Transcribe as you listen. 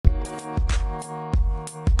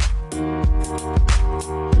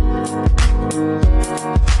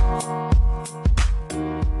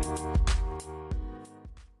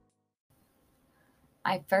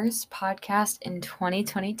my first podcast in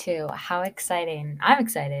 2022. How exciting. I'm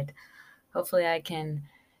excited. Hopefully, I can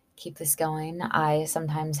keep this going. I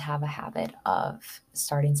sometimes have a habit of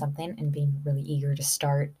starting something and being really eager to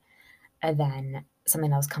start, and then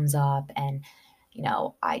something else comes up, and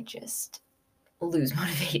I just lose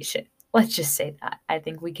motivation. Let's just say that. I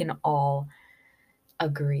think we can all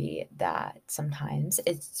agree that sometimes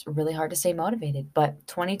it's really hard to stay motivated, but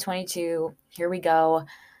 2022, here we go.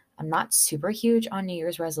 I'm not super huge on New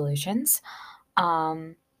Year's resolutions.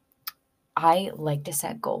 Um, I like to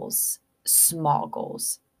set goals, small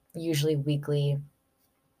goals, usually weekly,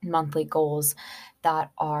 monthly goals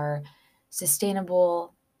that are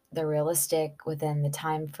sustainable, they're realistic within the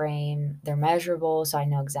time frame, they're measurable, so I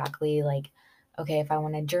know exactly like, okay, if I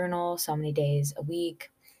want to journal so many days a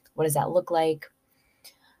week, what does that look like?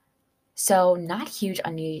 So, not huge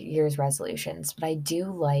on New Year's resolutions, but I do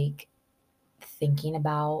like thinking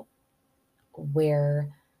about where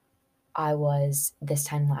I was this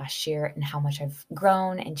time last year and how much I've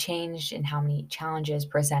grown and changed and how many challenges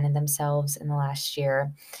presented themselves in the last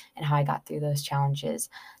year and how I got through those challenges.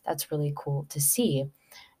 That's really cool to see.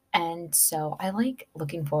 And so I like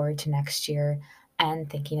looking forward to next year and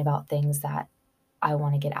thinking about things that I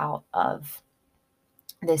want to get out of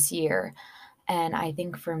this year. And I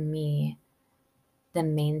think for me, the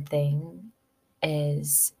main thing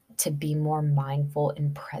is to be more mindful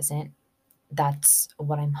and present. That's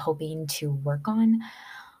what I'm hoping to work on.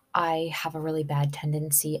 I have a really bad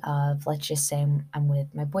tendency of, let's just say I'm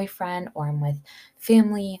with my boyfriend or I'm with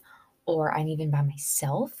family or I'm even by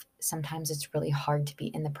myself. Sometimes it's really hard to be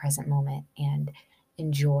in the present moment and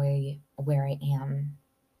enjoy where I am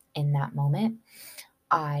in that moment.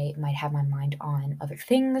 I might have my mind on other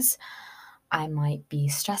things. I might be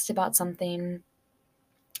stressed about something.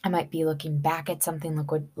 I might be looking back at something,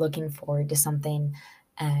 looking forward to something,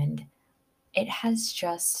 and it has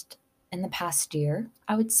just in the past year,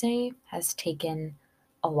 I would say, has taken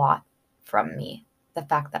a lot from me. The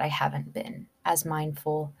fact that I haven't been as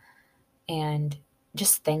mindful and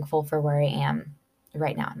just thankful for where I am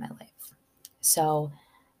right now in my life. So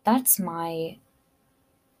that's my,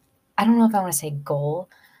 I don't know if I want to say goal,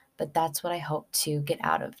 but that's what I hope to get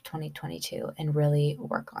out of 2022 and really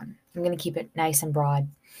work on. I'm going to keep it nice and broad.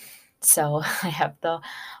 So I have the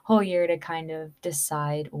whole year to kind of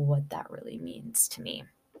decide what that really means to me.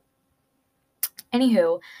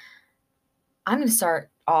 Anywho, I'm going to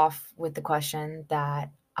start off with the question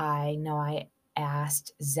that I know I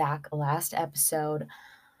asked Zach last episode.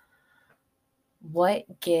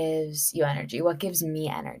 What gives you energy? What gives me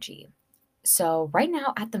energy? So, right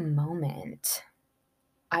now, at the moment,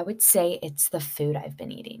 I would say it's the food I've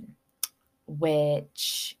been eating,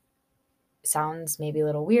 which sounds maybe a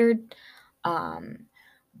little weird, um,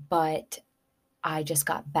 but I just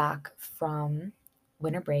got back from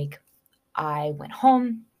winter break. I went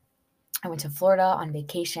home. I went to Florida on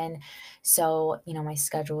vacation. So, my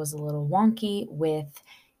schedule was a little wonky with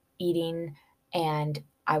eating, and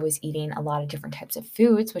I was eating a lot of different types of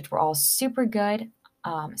foods, which were all super good,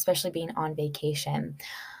 especially being on vacation.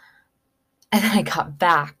 And then I got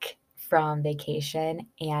back from vacation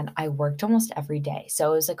and I worked almost every day.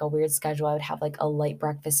 So it was like a weird schedule. I would have like a light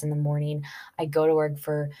breakfast in the morning. I go to work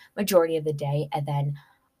for majority of the day and then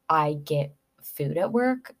I get food at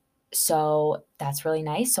work. So that's really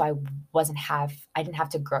nice. So I didn't have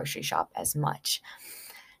to grocery shop as much.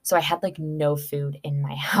 So I had like no food in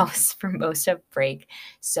my house for most of break.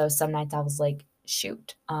 So some nights I was like,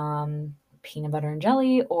 shoot, peanut butter and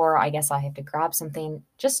jelly, or I guess I have to grab something.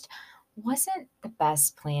 Just wasn't the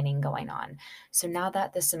best planning going on. So now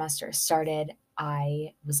that the semester started,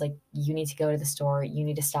 I was like, you need to go to the store, you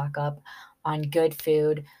need to stock up on good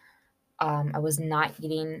food. I was not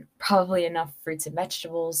eating probably enough fruits and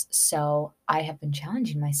vegetables, so I have been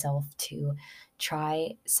challenging myself to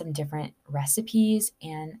try some different recipes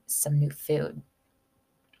and some new food.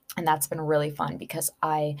 And that's been really fun because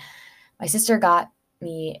my sister got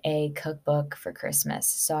me a cookbook for Christmas,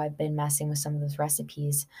 so I've been messing with some of those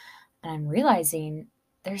recipes and I'm realizing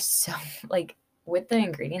there's so like with the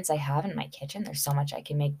ingredients I have in my kitchen, there's so much I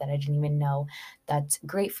can make that I didn't even know that's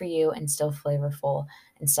great for you and still flavorful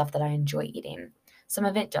and stuff that I enjoy eating. Some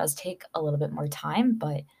of it does take a little bit more time,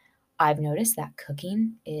 but I've noticed that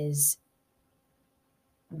cooking is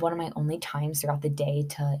one of my only times throughout the day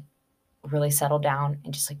to really settle down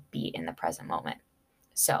and just like be in the present moment.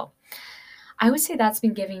 So, I would say that's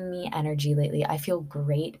been giving me energy lately. I feel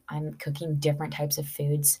great. I'm cooking different types of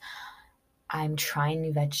foods. I'm trying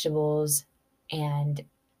new vegetables and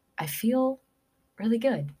I feel really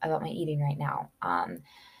good about my eating right now.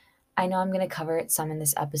 I know I'm going to cover it some in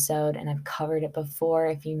this episode and I've covered it before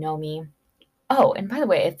if you know me. Oh, and by the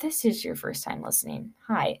way, if this is your first time listening,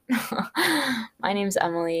 hi. My name's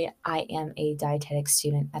Emily. I am a dietetics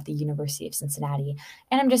student at the University of Cincinnati,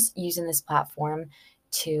 and I'm just using this platform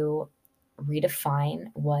to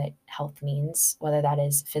redefine what health means, whether that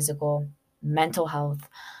is physical, mental health,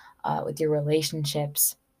 with your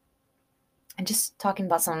relationships, and just talking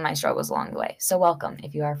about some of my struggles along the way. So welcome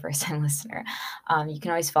if you are a first-time listener. You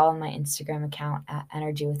can always follow my Instagram account at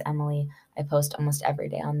Energy with Emily. I post almost every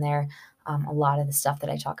day on there. A lot of the stuff that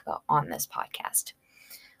I talk about on this podcast.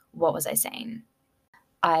 What was I saying?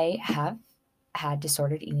 I have had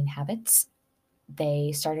disordered eating habits.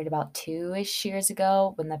 They started about 2-ish years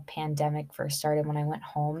ago when the pandemic first started, when I went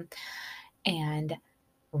home. And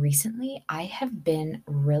recently, I have been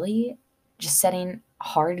really just setting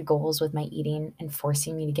hard goals with my eating and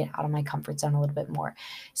forcing me to get out of my comfort zone a little bit more.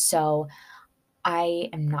 So I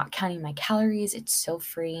am not counting my calories. It's so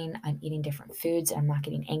freeing. I'm eating different foods and I'm not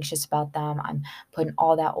getting anxious about them. I'm putting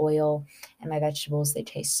all that oil in my vegetables. They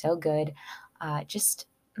taste so good. Just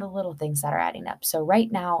the little things that are adding up. So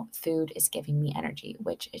right now, food is giving me energy,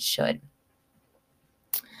 which it should.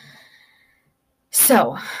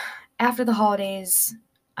 So after the holidays,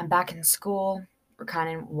 I'm back in school. We're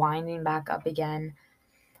kind of winding back up again.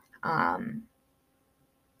 I'm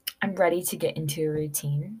ready to get into a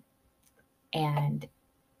routine. And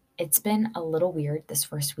it's been a little weird this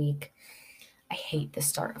first week. I hate the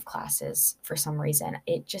start of classes for some reason.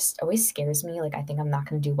 It just always scares me. Like, I think I'm not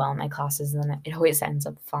going to do well in my classes, and then it always ends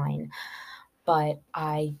up fine. But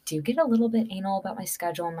I do get a little bit anal about my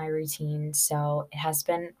schedule and my routine. So it has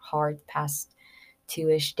been hard the past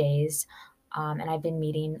 2-ish days. And I've been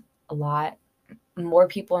meeting a lot more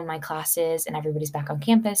people in my classes, and everybody's back on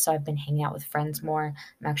campus. So I've been hanging out with friends more.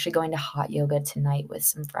 I'm actually going to hot yoga tonight with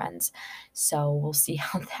some friends. So we'll see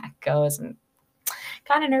how that goes. I'm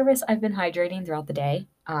kind of nervous. I've been hydrating throughout the day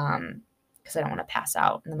because I don't want to pass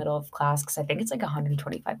out in the middle of class because I think it's like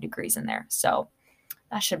 125 degrees in there. So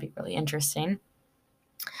that should be really interesting.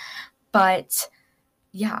 But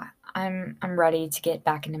yeah, I'm ready to get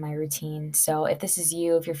back into my routine. So if this is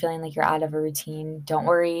you, if you're feeling like you're out of a routine, don't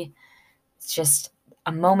worry. It's just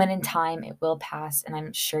a moment in time. It will pass, and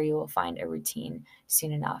I'm sure you will find a routine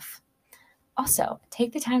soon enough. Also,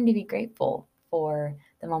 take the time to be grateful for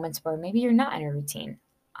the moments where maybe you're not in a routine,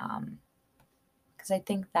 because I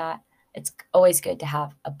think that it's always good to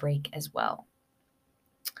have a break as well.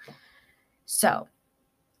 So,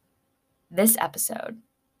 this episode,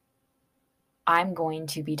 I'm going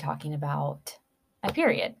to be talking about my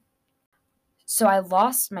period. So, I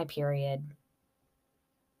lost my period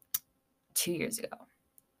 2 years ago,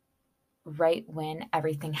 right when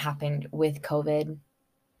everything happened with COVID.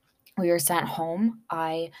 We were sent home.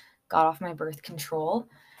 I got off my birth control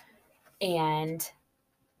and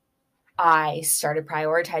I started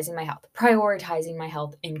prioritizing my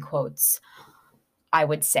health in quotes, I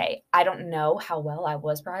would say. I don't know how well I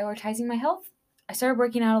was prioritizing my health. I started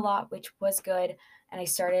working out a lot, which was good. And I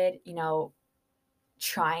started,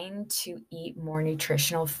 trying to eat more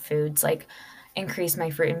nutritional foods, like increase my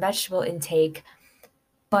fruit and vegetable intake.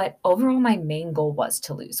 But overall, my main goal was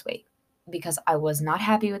to lose weight because I was not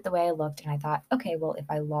happy with the way I looked. And I thought, okay, well, if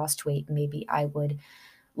I lost weight, maybe I would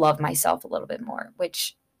love myself a little bit more,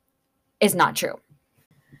 which is not true.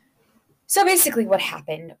 So basically what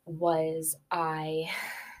happened was I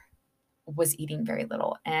was eating very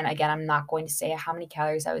little. And again, I'm not going to say how many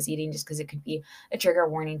calories I was eating just because it could be a trigger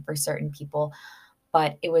warning for certain people,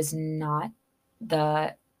 but it was not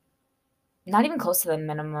even close to the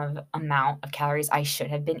minimum amount of calories I should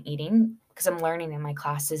have been eating, because I'm learning in my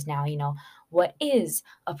classes now, what is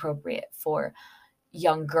appropriate for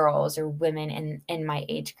young girls or women in my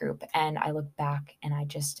age group. And I look back and I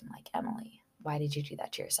just am like, Emily, why did you do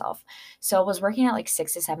that to yourself? So I was working out like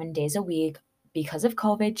 6 to 7 days a week. Because of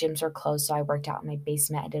COVID, gyms were closed. So I worked out in my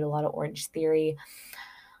basement. I did a lot of Orange Theory.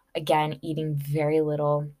 Again, eating very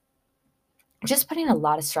little, just putting a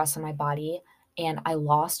lot of stress on my body. And I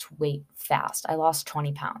lost weight fast. I lost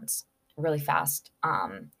 20 pounds really fast.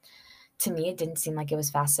 To me, it didn't seem like it was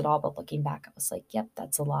fast at all. But looking back, I was like, yep,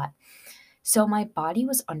 that's a lot. So my body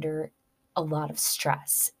was under a lot of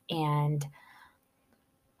stress. And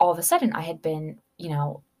all of a sudden I had been,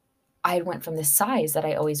 I went from the size that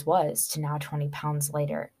I always was to now 20 pounds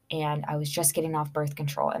later. And I was just getting off birth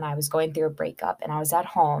control and I was going through a breakup and I was at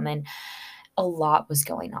home and a lot was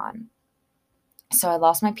going on. So I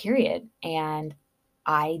lost my period and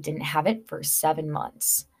I didn't have it for 7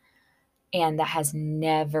 months. And that has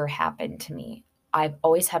never happened to me. I've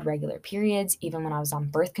always had regular periods. Even when I was on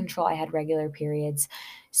birth control, I had regular periods.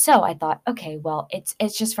 So I thought, okay, well, it's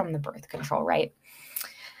just from the birth control, right?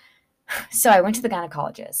 So I went to the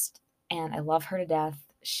gynecologist and I love her to death.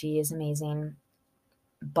 She is amazing.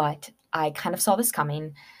 But I kind of saw this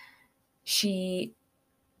coming. She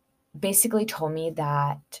basically told me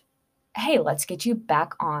that, hey, let's get you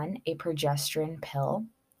back on a progesterone pill,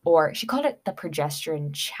 or she called it the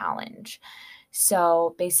progesterone challenge.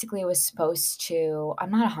 So basically, it was supposed to,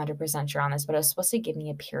 I'm not 100% sure on this, but it was supposed to give me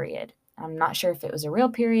a period. I'm not sure if it was a real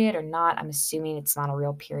period or not. I'm assuming it's not a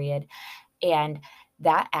real period. And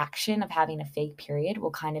that action of having a fake period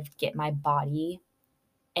will kind of get my body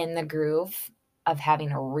in the groove of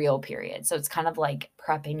having a real period. So it's kind of like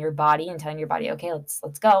prepping your body and telling your body, okay,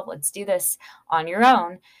 let's go, let's do this on your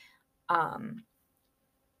own.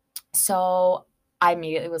 So I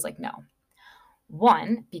immediately was like, no.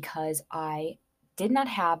 One, because I did not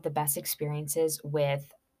have the best experiences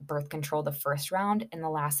with birth control the first round, and the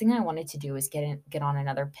last thing I wanted to do was get on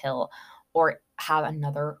another pill or have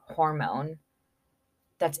another hormone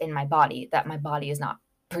that's in my body that my body is not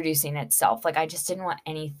producing itself. Like, I just didn't want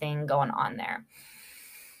anything going on there.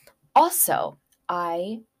 Also,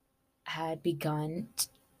 I began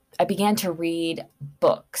to read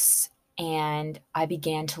books, and I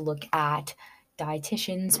began to look at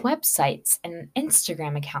dietitians' websites and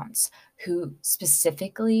Instagram accounts who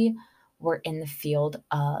specifically were in the field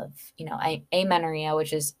of, amenorrhea,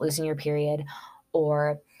 which is losing your period,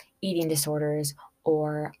 or eating disorders,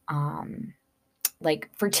 or like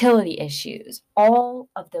fertility issues. All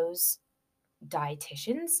of those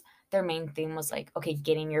dietitians, their main theme was like, okay,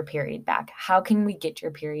 getting your period back. How can we get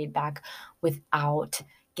your period back without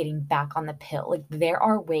getting back on the pill? Like, there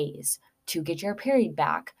are ways to get your period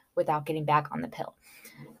back without getting back on the pill.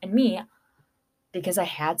 And me, because I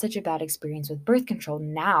had such a bad experience with birth control,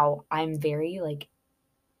 now I'm very like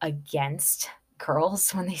against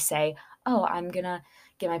girls when they say, oh, I'm gonna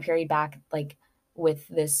get my period back like with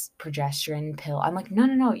this progesterone pill. I'm like,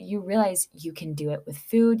 no. You realize you can do it with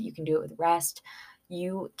food, you can do it with rest.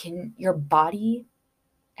 Your body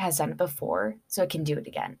has done it before, so it can do it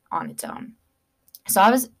again on its own. So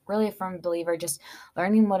I was really a firm believer, just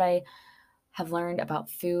learning what I have learned about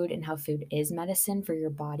food and how food is medicine for your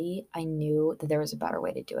body. I knew that there was a better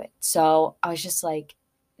way to do it. So I was just like,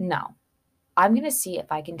 no, I'm going to see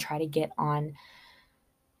if I can try to get my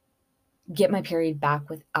period back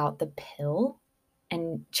without the pill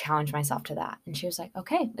and challenge myself to that. And she was like,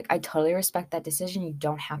 okay, like, I totally respect that decision. You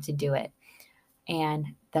don't have to do it. And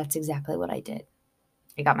that's exactly what I did.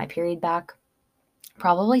 I got my period back.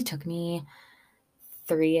 Probably took me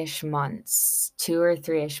 3-ish months, 2 or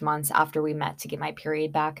 3-ish months after we met to get my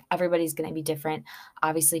period back. Everybody's going to be different.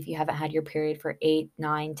 Obviously, if you haven't had your period for 8,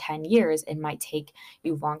 9, 10 years, it might take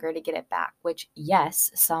you longer to get it back, which,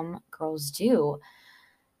 yes, some girls do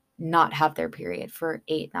not have their period for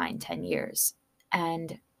 8, 9, 10 years.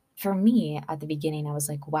 And for me, at the beginning, I was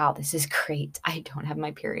like, wow, this is great. I don't have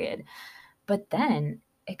my period. But then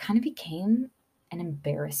it kind of became an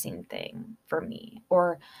embarrassing thing for me.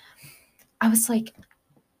 Or I was like,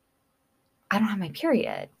 I don't have my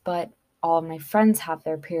period, but all of my friends have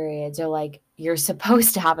their periods, or like, you're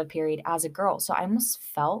supposed to have a period as a girl. So I almost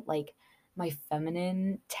felt like my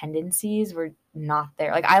feminine tendencies were not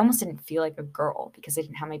there. Like, I almost didn't feel like a girl because I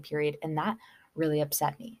didn't have my period. And that really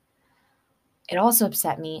upset me. It also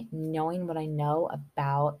upset me knowing what I know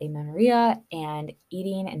about amenorrhea and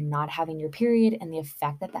eating and not having your period and the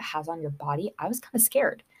effect that has on your body. I was kind of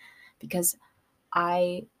scared because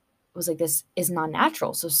I was like, this is not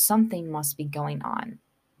natural. So something must be going on.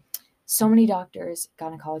 So many doctors,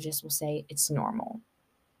 gynecologists will say it's normal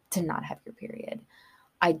to not have your period.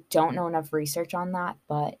 I don't know enough research on that,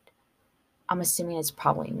 but I'm assuming it's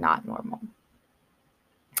probably not normal.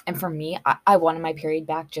 And for me, I wanted my period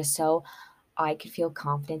back just so I could feel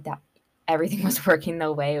confident that everything was working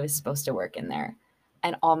the way it was supposed to work in there.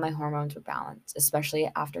 And all my hormones were balanced,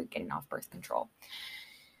 especially after getting off birth control.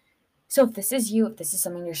 So if this is you, if this is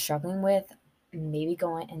something you're struggling with, maybe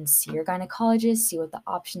go in and see your gynecologist, see what the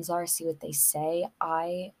options are, see what they say.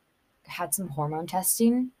 I had some hormone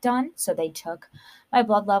testing done. So they took my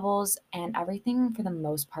blood levels, and everything for the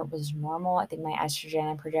most part was normal. I think my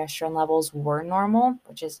estrogen and progesterone levels were normal,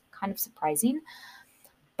 which is kind of surprising.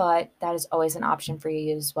 But that is always an option for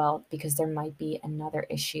you as well, because there might be another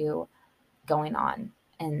issue going on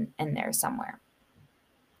in there somewhere.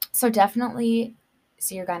 So definitely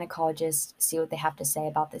see your gynecologist, see what they have to say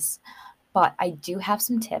about this. But I do have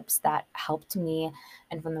some tips that helped me,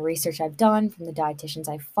 and from the research I've done, from the dietitians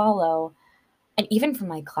I follow, and even from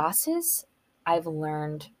my classes, I've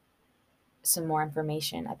learned some more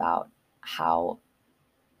information about how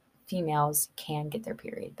females can get their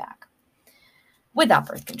period back without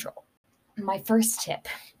birth control. My first tip,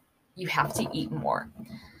 you have to eat more.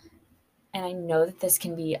 And I know that this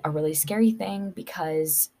can be a really scary thing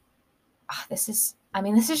because this is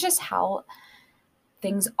just how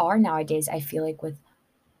things are nowadays. I feel like with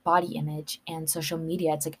body image and social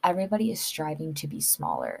media, it's like everybody is striving to be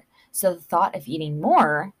smaller. So the thought of eating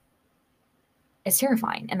more is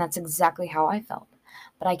terrifying. And that's exactly how I felt.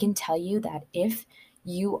 But I can tell you that if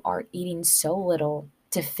you are eating so little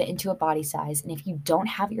to fit into a body size, and if you don't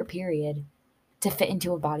have your period to fit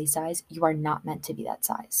into a body size, you are not meant to be that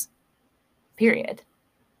size. Period.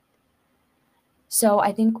 So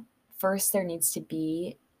I think first there needs to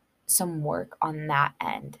be some work on that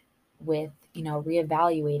end with,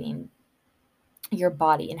 reevaluating your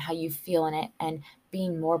body and how you feel in it and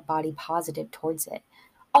being more body positive towards it.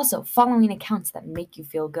 Also, following accounts that make you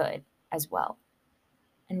feel good as well.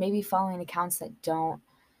 And maybe following accounts that don't,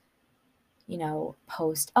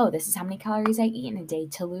 post, oh, this is how many calories I eat in a day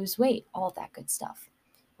to lose weight, all of that good stuff.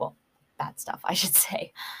 Well, bad stuff, I should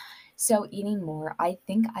say. So eating more, I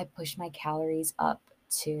think I pushed my calories up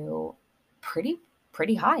to pretty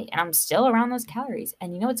high, and I'm still around those calories.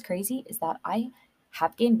 And you know what's crazy is that I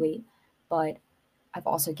have gained weight, but I've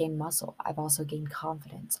also gained muscle. I've also gained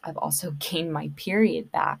confidence. I've also gained my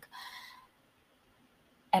period back.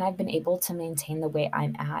 And I've been able to maintain the weight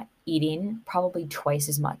I'm at, eating probably twice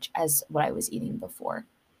as much as what I was eating before.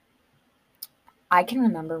 I can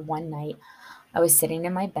remember one night I was sitting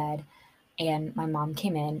in my bed and my mom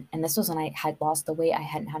came in, and this was when I had lost the weight. I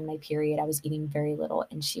hadn't had my period. I was eating very little,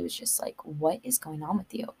 and she was just like, "What is going on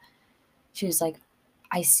with you?" She was like,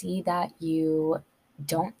 "I see that you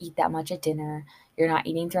don't eat that much at dinner. You're not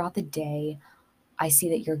eating throughout the day. I see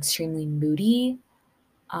that you're extremely moody."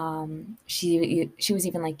 She was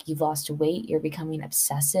even like, "You've lost weight. You're becoming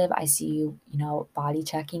obsessive. I see you, body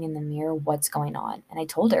checking in the mirror. What's going on?" And I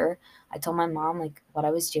told my mom like what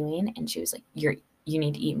I was doing, and she was like, you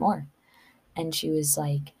need to eat more." And she was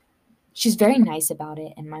like, she's very nice about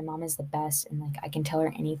it, and my mom is the best, and like I can tell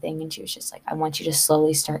her anything, and she was just like, "I want you to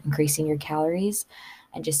slowly start increasing your calories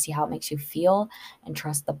and just see how it makes you feel and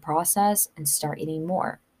trust the process and start eating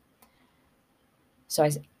more." So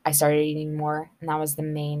I started eating more, and that was the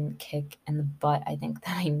main kick in the butt I think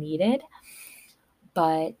that I needed.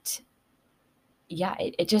 But yeah,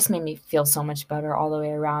 it just made me feel so much better all the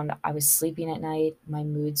way around. I was sleeping at night. My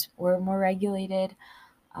moods were more regulated.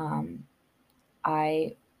 Um,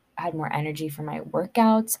 I had more energy for my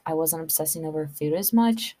workouts. I wasn't obsessing over food as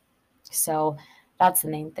much. So that's the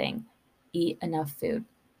main thing. Eat enough food.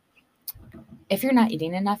 If you're not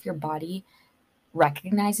eating enough, your body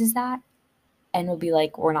recognizes that and will be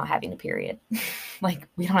like, "We're not having a period." Like,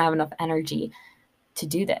 we don't have enough energy to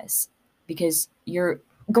do this because you're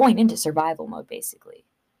going into survival mode basically.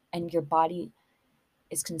 And your body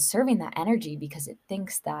is conserving that energy because it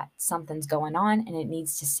thinks that something's going on and it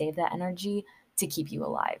needs to save that energy to keep you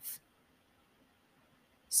alive.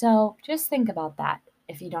 So just think about that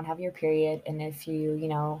if you don't have your period and if you,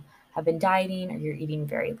 have been dieting or you're eating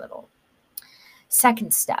very little.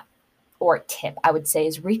 Second step or tip, I would say,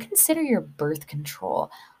 is reconsider your birth control.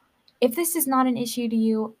 If this is not an issue to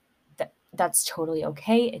you, that's totally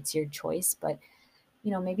okay. It's your choice. But,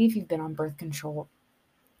 maybe if you've been on birth control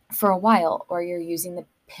for a while or you're using the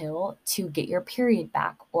pill to get your period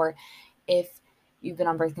back, or if you've been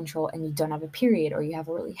on birth control and you don't have a period or you have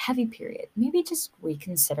a really heavy period, maybe just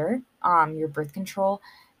reconsider your birth control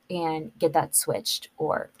and get that switched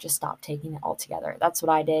or just stop taking it altogether. That's what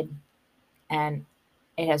I did, and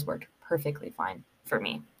it has worked perfectly fine for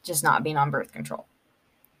me, just not being on birth control.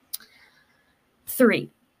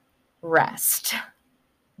 3, rest.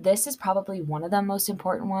 This is probably one of the most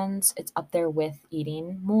important ones. It's up there with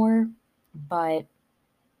eating more, but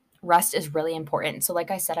rest is really important. So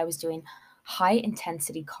like I said, I was doing high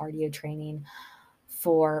intensity cardio training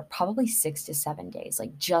for probably 6 to 7 days,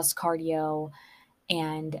 like just cardio,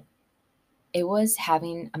 and it was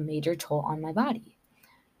having a major toll on my body.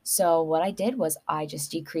 So what I did was I just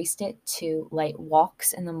decreased it to light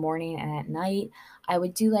walks in the morning and at night. I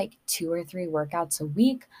would do like 2 or 3 workouts a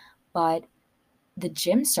week, but the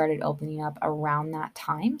gym started opening up around that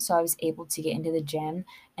time. So I was able to get into the gym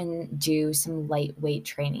and do some lightweight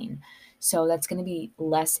training. So that's going to be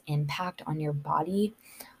less impact on your body,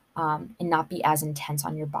 and not be as intense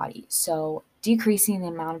on your body. So decreasing the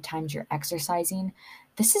amount of times you're exercising.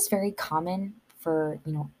 This is very common for,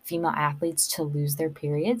 female athletes to lose their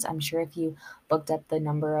periods. I'm sure if you looked up the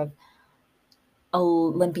number of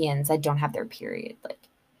Olympians that don't have their period, like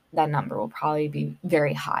that number will probably be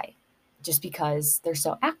very high just because they're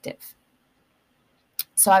so active.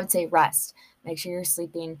 So I would say rest. Make sure you're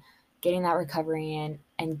sleeping, getting that recovery in,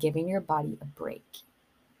 and giving your body a break.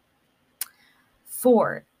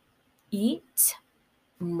 4, eat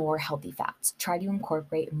more healthy fats. Try to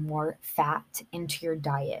incorporate more fat into your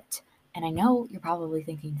diet. And I know you're probably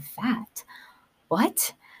thinking, fat?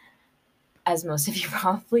 What? As most of you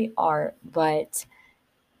probably are, but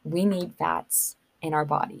we need fats in our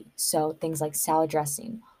body. So things like salad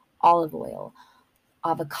dressing, olive oil,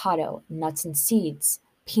 avocado, nuts and seeds,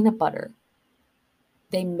 peanut butter,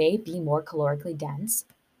 they may be more calorically dense,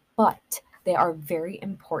 but they are very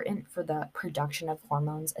important for the production of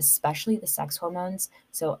hormones, especially the sex hormones,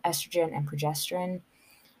 so estrogen and progesterone,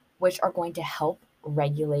 which are going to help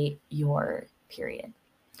regulate your period.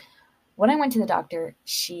 When I went to the doctor,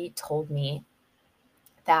 she told me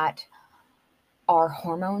that our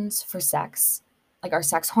hormones for sex, like our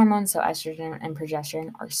sex hormones, so estrogen and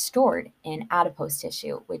progesterone, are stored in adipose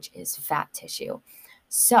tissue, which is fat tissue.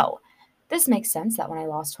 So this makes sense that when I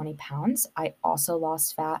lost 20 pounds, I also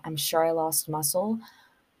lost fat. I'm sure I lost muscle,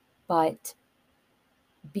 but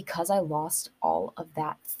because I lost all of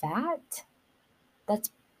that fat,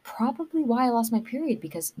 that's probably why I lost my period,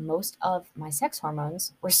 because most of my sex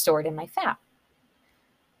hormones were stored in my fat.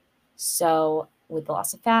 So with the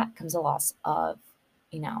loss of fat comes a loss of,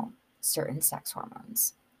 certain sex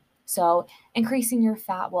hormones. So increasing your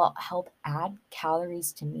fat will help add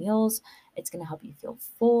calories to meals. It's going to help you feel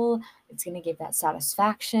full. It's going to give that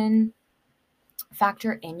satisfaction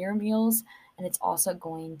factor in your meals. And it's also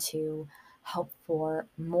going to help for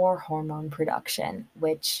more hormone production,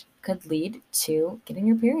 which could lead to getting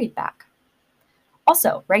your period back.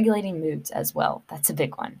 Also, regulating moods as well. That's a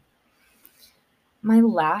big one. My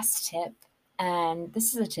last tip, and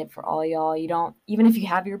this is a tip for all y'all, even if you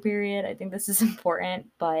have your period, I think this is important,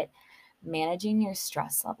 but managing your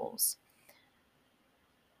stress levels.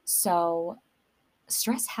 So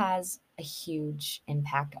stress has a huge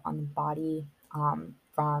impact on the body,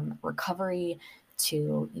 from recovery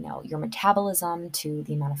to, your metabolism, to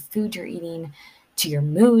the amount of food you're eating, to your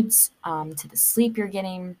moods, to the sleep you're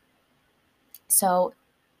getting. So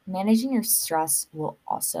managing your stress will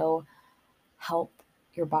also help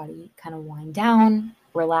your body kind of wind down,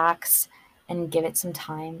 relax, and give it some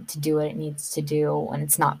time to do what it needs to do when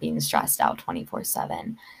it's not being stressed out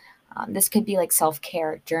 24/7. This could be like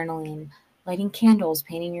self-care, journaling, lighting candles,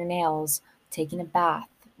 painting your nails, taking a bath,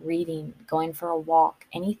 reading, going for a walk.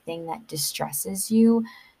 Anything that distresses you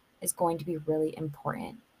is going to be really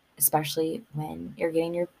important, especially when you're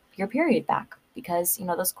getting your period back, because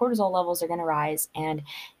those cortisol levels are going to rise and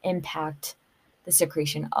impact the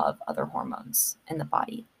secretion of other hormones in the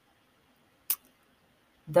body.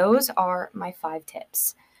 Those are my 5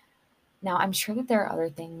 tips. Now, I'm sure that there are other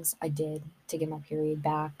things I did to get my period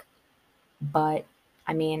back, but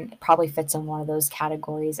it probably fits in one of those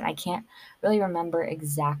categories, and I can't really remember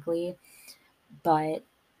exactly, but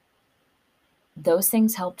those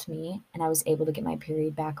things helped me, and I was able to get my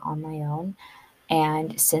period back on my own.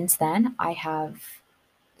 And since then, I have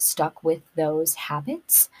stuck with those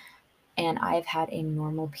habits, and I've had a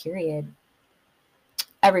normal period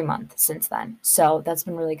every month since then. So that's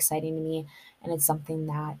been really exciting to me, and it's something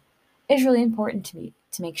that is really important to me,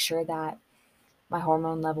 to make sure that my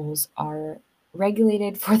hormone levels are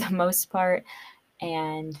regulated for the most part,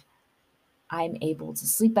 and I'm able to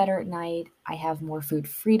sleep better at night. I have more food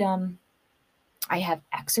freedom. I have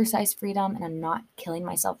exercise freedom, and I'm not killing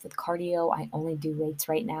myself with cardio. I only do weights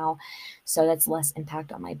right now, so that's less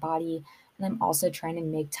impact on my body. And I'm also trying to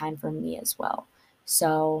make time for me as well.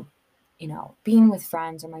 So, being with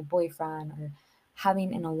friends or my boyfriend or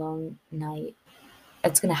having an alone night,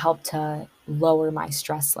 it's going to help to lower my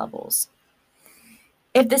stress levels.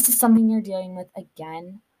 If this is something you're dealing with,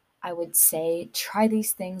 again, I would say try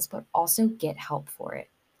these things, but also get help for it,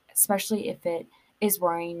 especially if it is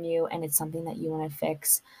worrying you and it's something that you want to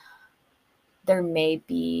fix. There may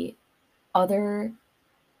be other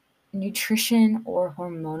nutrition or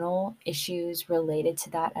hormonal issues related to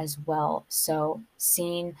that as well. So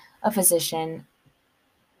seeing a physician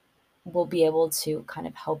will be able to kind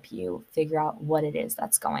of help you figure out what it is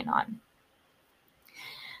that's going on.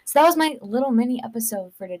 So that was my little mini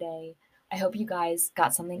episode for today. I hope you guys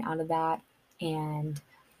got something out of that and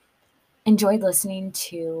enjoyed listening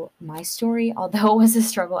to my story. Although it was a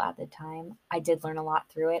struggle at the time, I did learn a lot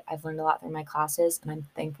through it. I've learned a lot through my classes, and I'm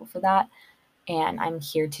thankful for that. And I'm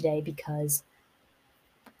here today because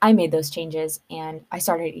I made those changes and I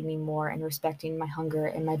started eating more and respecting my hunger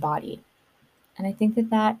and my body. And I think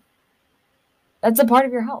that's a part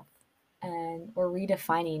of your health. And we're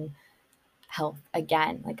redefining health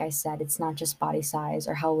again. Like I said, it's not just body size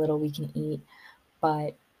or how little we can eat,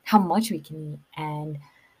 but how much we can eat, and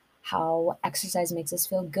how exercise makes us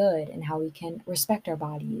feel good, and how we can respect our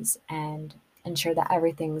bodies and ensure that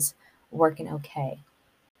everything's working okay.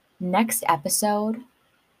 Next episode,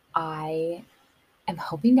 I am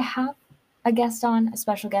hoping to have a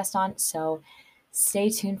special guest on. So stay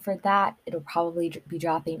tuned for that. It'll probably be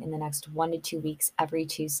dropping in the next 1 to 2 weeks every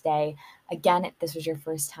Tuesday. Again, if this was your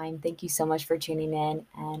first time, thank you so much for tuning in,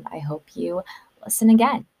 and I hope you listen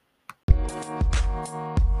again.